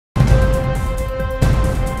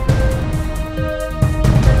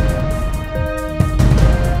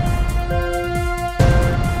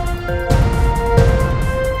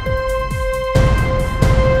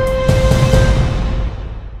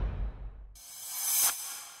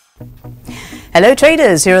Hello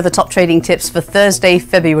traders, here are the top trading tips for Thursday,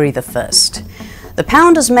 February the 1st. The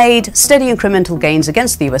pound has made steady incremental gains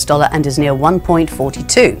against the US dollar and is near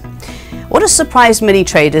 1.42. What has surprised many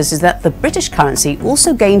traders is that the British currency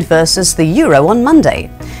also gained versus the euro on Monday.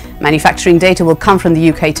 Manufacturing data will come from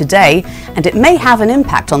the UK today and it may have an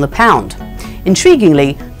impact on the pound.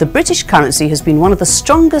 Intriguingly, the British currency has been one of the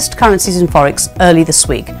strongest currencies in Forex early this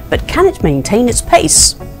week, but can it maintain its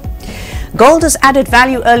pace? Gold has added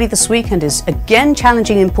value early this week and is again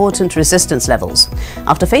challenging important resistance levels.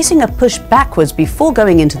 After facing a push backwards before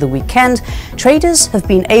going into the weekend, traders have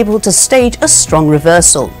been able to stage a strong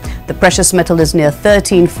reversal. The precious metal is near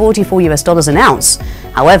 $13.44 an ounce.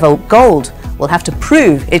 However, gold will have to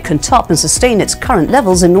prove it can top and sustain its current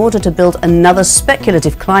levels in order to build another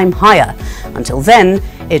speculative climb higher. Until then,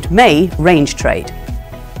 it may range trade.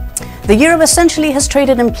 The euro essentially has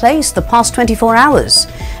traded in place the past 24 hours,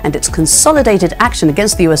 and its consolidated action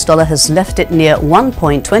against the US dollar has left it near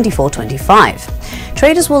 1.2425.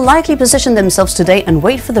 Traders will likely position themselves today and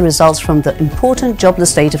wait for the results from the important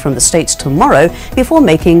jobless data from the States tomorrow before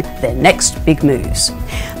making their next big moves.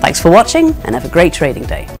 Thanks for watching and have a great trading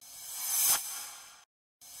day.